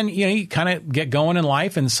 And then, you kind of get going in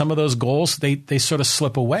life, and some of those goals, they sort of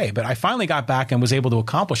slip away. But I finally got back and was able to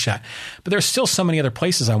accomplish that. But there's still so many other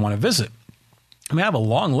places I want to visit. I mean, I have a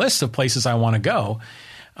long list of places I want to go.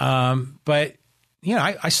 But,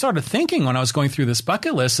 I started thinking when I was going through this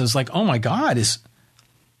bucket list, I was like, oh my God,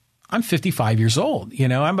 I'm 55 years old.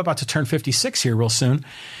 I'm about to turn 56 here real soon.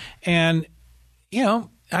 And,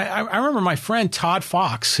 I remember my friend Todd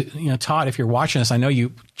Fox, Todd, if you're watching this, I know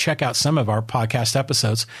you check out some of our podcast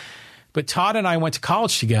episodes, but Todd and I went to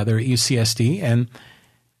college together at UCSD. And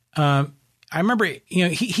I remember,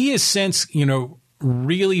 he has since,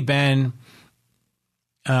 really been,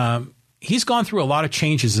 he's gone through a lot of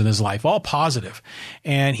changes in his life, all positive.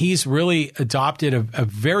 And he's really adopted a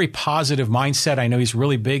very positive mindset. I know he's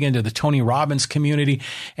really big into the Tony Robbins community,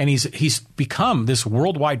 and he's become this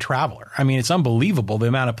worldwide traveler. I mean, it's unbelievable the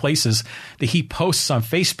amount of places that he posts on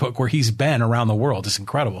Facebook where he's been around the world. It's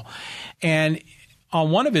incredible. And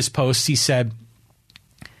on one of his posts, he said,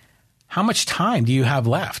 how much time do you have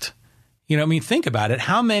left? Think about it.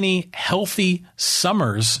 How many healthy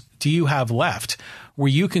summers do you have left where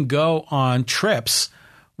you can go on trips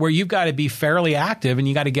where you've got to be fairly active and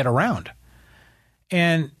you got to get around?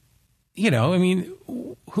 And,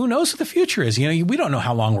 who knows what the future is? We don't know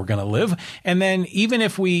how long we're going to live. And then even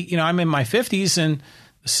if I'm in my 50s and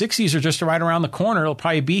the 60s are just right around the corner, it'll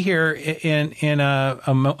probably be here in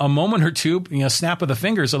a moment or two, snap of the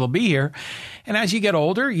fingers, it'll be here. And as you get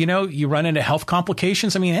older, you run into health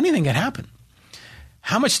complications. I mean, anything can happen.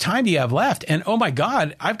 How much time do you have left? And oh my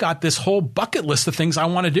God, I've got this whole bucket list of things I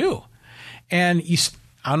want to do. And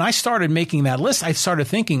when I started making that list, I started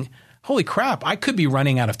thinking, holy crap, I could be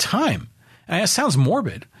running out of time. And it sounds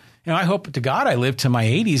morbid. I hope to God I live to my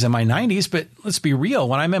 80s and my 90s, but let's be real.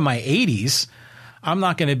 When I'm in my 80s, I'm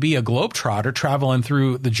not going to be a globetrotter traveling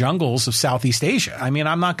through the jungles of Southeast Asia. I mean,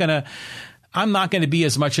 I'm not going to be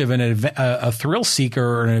as much of a thrill seeker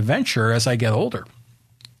or an adventurer as I get older.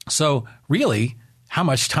 So really, how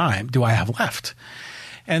much time do I have left?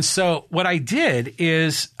 And so what I did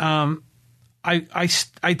is I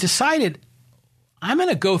decided I'm going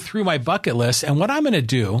to go through my bucket list, and what I'm going to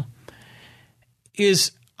do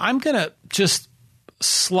is I'm going to just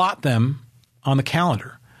slot them on the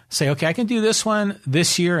calendar. Say, okay, I can do this one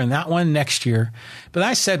this year and that one next year. But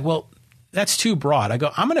I said, well, that's too broad.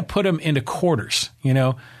 I'm going to put them into quarters,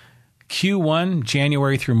 Q1,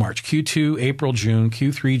 January through March, Q2, April, June,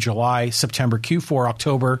 Q3, July, September, Q4,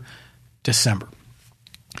 October, December.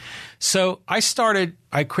 So I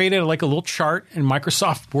created like a little chart in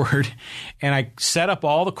Microsoft Word, and I set up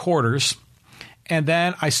all the quarters, and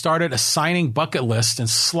then I started assigning bucket lists and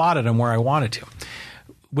slotted them where I wanted to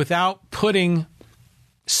without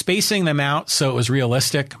spacing them out so it was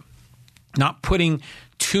realistic, not putting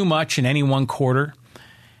too much in any one quarter.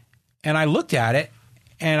 And I looked at it,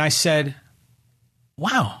 and I said,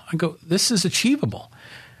 wow, this is achievable.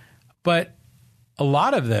 But a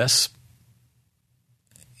lot of this,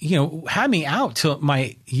 had me out till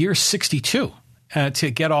my year 62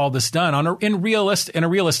 to get all this done in a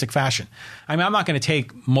realistic fashion. I mean, I'm not going to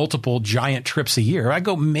take multiple giant trips a year.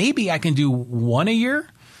 Maybe I can do one a year,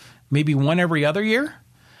 maybe one every other year.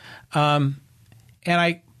 And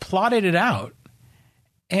I plotted it out,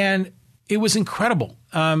 and it was incredible.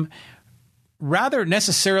 Rather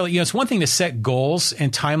necessarily, it's one thing to set goals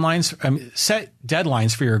and timelines, set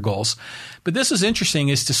deadlines for your goals. But this is interesting,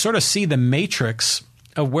 is to sort of see the matrix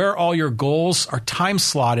of where all your goals are time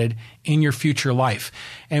slotted in your future life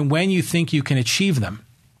and when you think you can achieve them.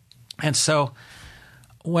 And so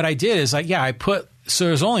what I did is so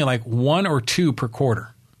there's only like one or two per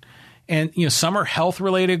quarter. And, some are health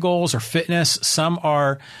related goals or fitness. Some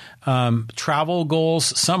are travel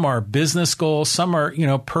goals. Some are business goals. Some are,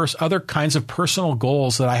 other kinds of personal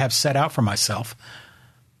goals that I have set out for myself.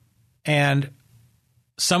 And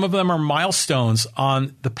some of them are milestones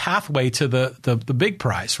on the pathway to the big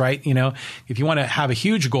prize, right? If you want to have a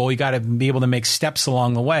huge goal, you got to be able to make steps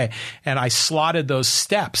along the way. And I slotted those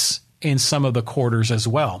steps in some of the quarters as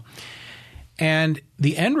well. And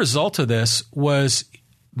the end result of this was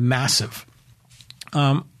massive.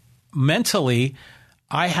 Mentally,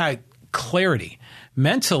 I had clarity.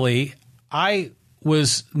 Mentally, I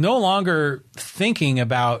was no longer thinking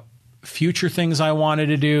about future things I wanted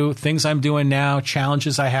to do, things I'm doing now,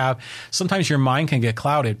 challenges I have. Sometimes your mind can get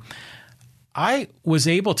clouded. I was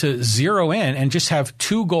able to zero in and just have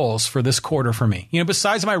 2 goals for this quarter for me.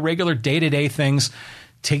 Besides my regular day-to-day things,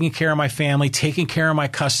 taking care of my family, taking care of my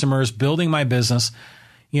customers, building my business,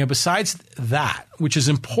 besides that, which is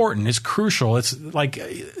important, is crucial. It's like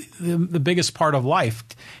the biggest part of life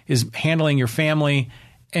is handling your family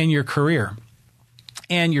and your career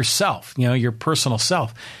and yourself, your personal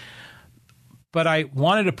self. But I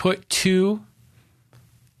wanted to put 2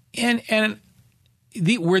 in, and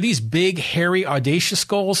were these big, hairy, audacious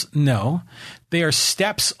goals? No, they are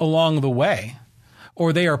steps along the way,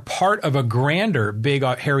 or they are part of a grander, big,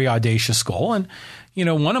 hairy, audacious goal. And,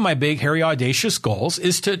 one of my big, hairy, audacious goals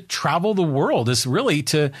is to travel the world, is really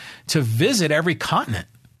to visit every continent.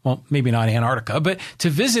 Well, maybe not Antarctica, but to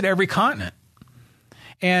visit every continent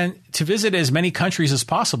and to visit as many countries as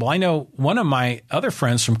possible. I know one of my other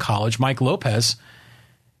friends from college, Mike Lopez,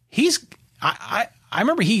 I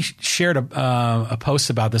remember he shared a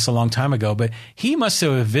post about this a long time ago, but he must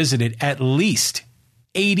have visited at least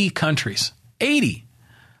 80 countries. 80.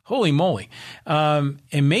 Holy moly.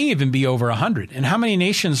 It may even be over 100. And how many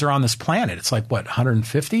nations are on this planet? It's like,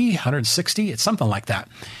 150, 160? It's something like that.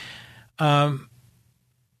 I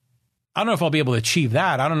don't know if I'll be able to achieve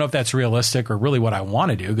that. I don't know if that's realistic or really what I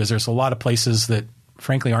want to do, because there's a lot of places that,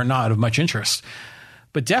 frankly, are not of much interest.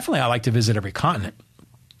 But definitely I like to visit every continent.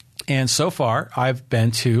 And so far, I've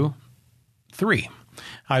been to 3.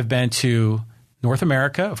 I've been to North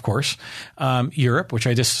America, of course, Europe, which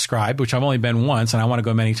I just described, which I've only been once, and I want to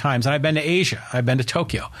go many times. And I've been to Asia. I've been to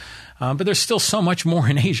Tokyo. But there's still so much more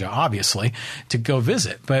in Asia, obviously, to go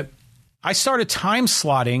visit. But I started time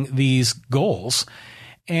slotting these goals.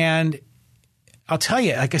 And I'll tell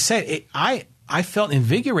you, like I said, I felt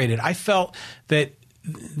invigorated. I felt that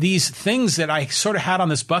these things that I sort of had on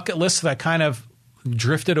this bucket list that I kind of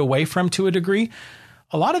drifted away from to a degree,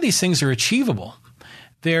 a lot of these things are achievable.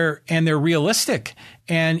 They're realistic.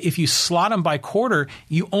 And if you slot them by quarter,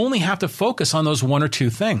 you only have to focus on those 1 or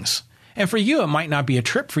 2 things. And for you, it might not be a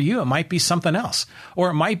trip. For you, it might be something else.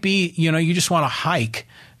 Or it might be, you just want to hike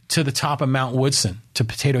to the top of Mount Woodson to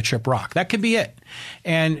Potato Chip Rock. That could be it.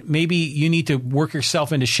 And maybe you need to work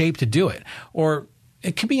yourself into shape to do it. Or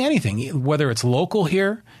it could be anything, whether it's local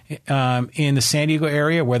here in the San Diego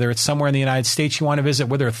area, whether it's somewhere in the United States you want to visit,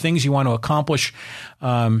 whether there are things you want to accomplish.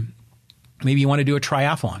 Maybe you want to do a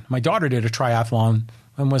triathlon. My daughter did a triathlon.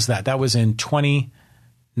 When was that? That was in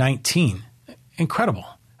 2019. Incredible.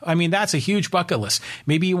 I mean, that's a huge bucket list.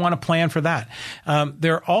 Maybe you want to plan for that.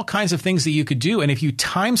 There are all kinds of things that you could do. And if you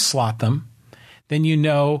time slot them, then you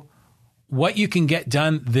know what you can get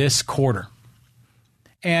done this quarter.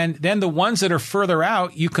 And then the ones that are further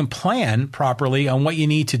out, you can plan properly on what you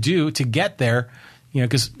need to do to get there,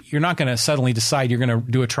 because you're not going to suddenly decide you're going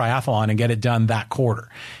to do a triathlon and get it done that quarter.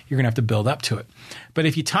 You're going to have to build up to it. But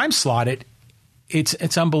if you time slot it,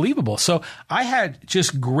 it's unbelievable. So I had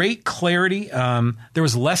just great clarity. There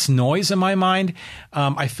was less noise in my mind.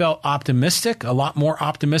 I felt optimistic, a lot more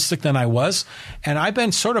optimistic than I was. And I've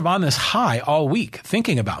been sort of on this high all week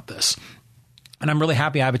thinking about this. And I'm really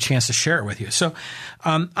happy I have a chance to share it with you. So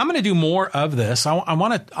I'm going to do more of this.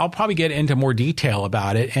 I'll probably get into more detail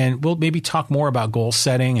about it, and we'll maybe talk more about goal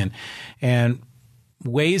setting and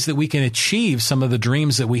ways that we can achieve some of the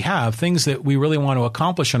dreams that we have, things that we really want to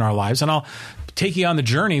accomplish in our lives. And I'll take you on the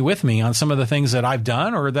journey with me on some of the things that I've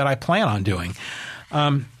done or that I plan on doing.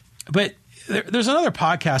 But there's another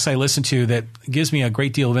podcast I listen to that gives me a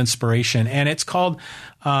great deal of inspiration, and it's called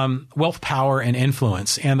Wealth, Power, and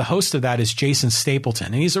Influence. And the host of that is Jason Stapleton,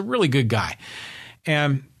 and he's a really good guy.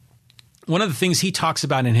 And one of the things he talks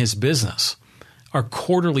about in his business are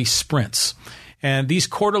quarterly sprints. And these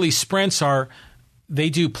quarterly sprints they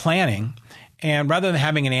do planning. And rather than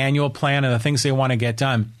having an annual plan and the things they want to get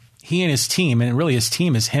done, he and his team, and really his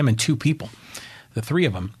team is him and 2 people, the 3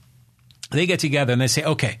 of them, they get together and they say,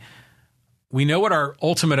 okay, we know what our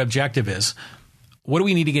ultimate objective is. What do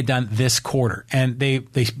we need to get done this quarter? And they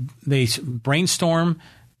brainstorm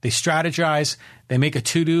they strategize, they make a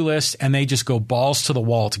to-do list, and they just go balls to the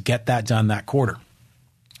wall to get that done that quarter.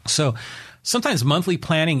 So sometimes monthly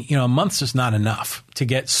planning, a month's just not enough to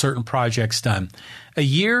get certain projects done. A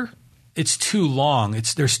year, it's too long.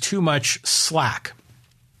 There's too much slack.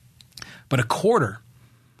 But a quarter,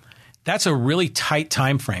 that's a really tight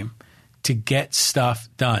time frame to get stuff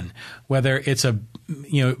done. Whether it's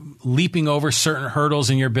leaping over certain hurdles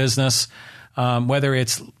in your business, whether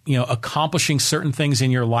it's accomplishing certain things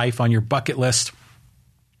in your life on your bucket list,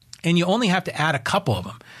 and you only have to add a couple of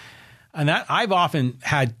them. And that I've often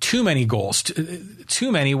had too many goals,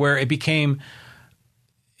 too many where it became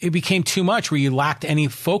too much, where you lacked any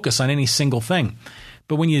focus on any single thing.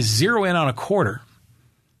 But when you zero in on a quarter,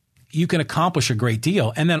 you can accomplish a great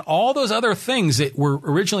deal. And then all those other things that were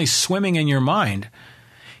originally swimming in your mind,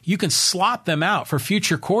 you can slot them out for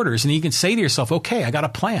future quarters. And you can say to yourself, okay, I got a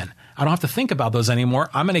plan. I don't have to think about those anymore.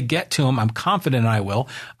 I'm going to get to them. I'm confident I will.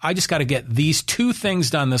 I just got to get these 2 things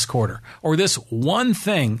done this quarter, or this one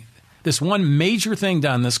major thing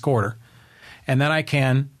done this quarter. And then I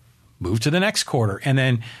can move to the next quarter. And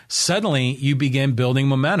then suddenly you begin building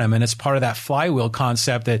momentum. And it's part of that flywheel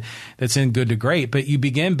concept that's in Good to Great. But you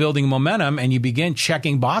begin building momentum and you begin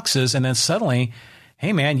checking boxes. And then suddenly,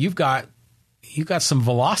 hey man, you've got some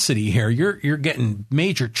velocity here. You're getting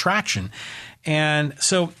major traction. And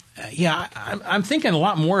so, yeah, I'm thinking a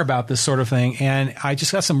lot more about this sort of thing. And I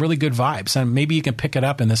just got some really good vibes. And maybe you can pick it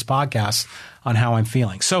up in this podcast on how I'm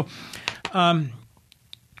feeling. So,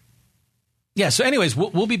 so anyways,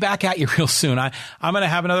 we'll be back at you real soon. I'm going to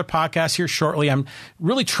have another podcast here shortly. I'm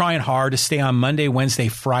really trying hard to stay on Monday, Wednesday,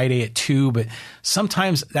 Friday at 2, but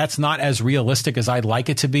sometimes that's not as realistic as I'd like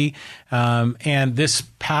it to be. And this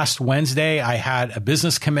past Wednesday, I had a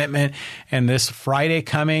business commitment, and this Friday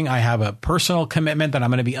coming, I have a personal commitment that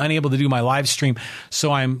I'm going to be unable to do my live stream.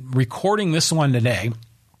 So I'm recording this one today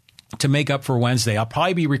to make up for Wednesday. I'll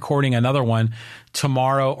probably be recording another one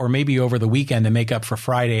tomorrow or maybe over the weekend to make up for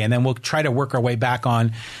Friday. And then we'll try to work our way back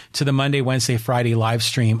on to the Monday, Wednesday, Friday live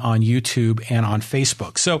stream on YouTube and on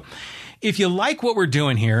Facebook. So if you like what we're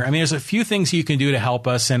doing here, there's a few things you can do to help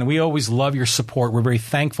us. And we always love your support. We're very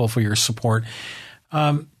thankful for your support.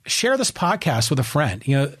 Share this podcast with a friend.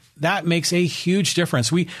 That makes a huge difference.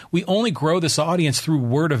 We only grow this audience through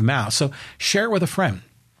word of mouth. So share it with a friend.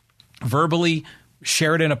 Verbally,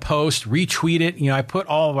 share it in a post, retweet it. I put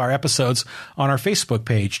all of our episodes on our Facebook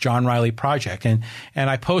page, John Riley Project, and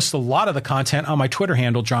I post a lot of the content on my Twitter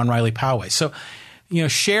handle, John Riley Poway. So,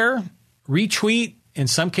 share, retweet. In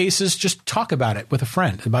some cases, just talk about it with a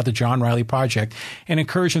friend about the John Riley Project and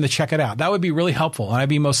encourage them to check it out. That would be really helpful, and I'd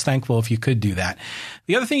be most thankful if you could do that.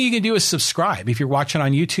 The other thing you can do is subscribe. If you're watching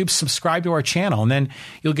on YouTube, subscribe to our channel, and then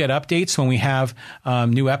you'll get updates when we have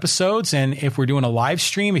new episodes. And if we're doing a live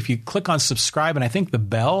stream, if you click on subscribe and I think the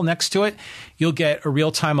bell next to it, you'll get a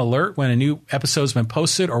real-time alert when a new episode's been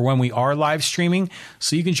posted or when we are live streaming,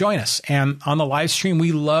 so you can join us. And on the live stream,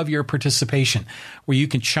 we love your participation, where you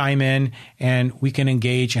can chime in and we can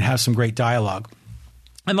engage and have some great dialogue.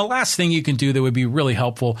 And the last thing you can do that would be really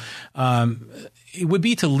helpful, it would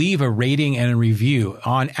be to leave a rating and a review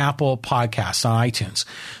on Apple Podcasts, on iTunes.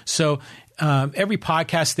 So every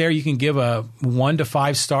podcast there, you can give a 1 to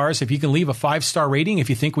 5 stars. If you can leave a 5-star rating,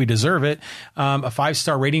 if you think we deserve it, a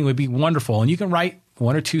 5-star rating would be wonderful. And you can write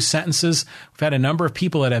 1 or 2 sentences. We've had a number of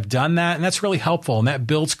people that have done that, and that's really helpful. And that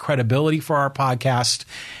builds credibility for our podcast.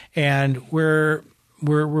 And we're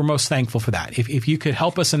most thankful for that. If you could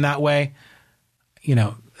help us in that way,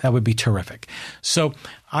 that would be terrific. So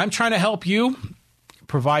I'm trying to help you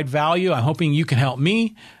provide value. I'm hoping you can help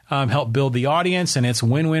me, help build the audience, and it's a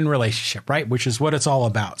win-win relationship, right? Which is what it's all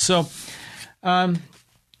about. So,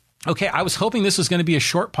 okay, I was hoping this was going to be a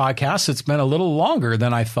short podcast. It's been a little longer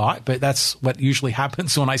than I thought, but that's what usually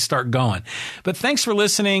happens when I start going. But thanks for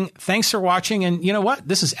listening. Thanks for watching. And you know what?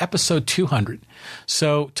 This is episode 200.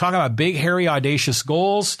 So talking about big, hairy, audacious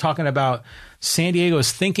goals, talking about San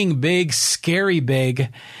Diego's thinking big, scary big,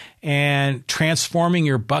 and transforming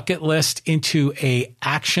your bucket list into a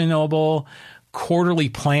actionable quarterly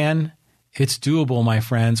plan. It's doable, my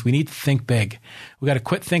friends. We need to think big. We got to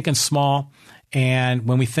quit thinking small. And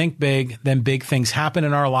when we think big, then big things happen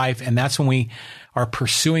in our life. And that's when we are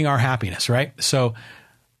pursuing our happiness, right? So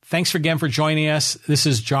thanks again for joining us. This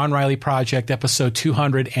is John Riley Project, episode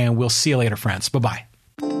 200, and we'll see you later, friends. Bye-bye.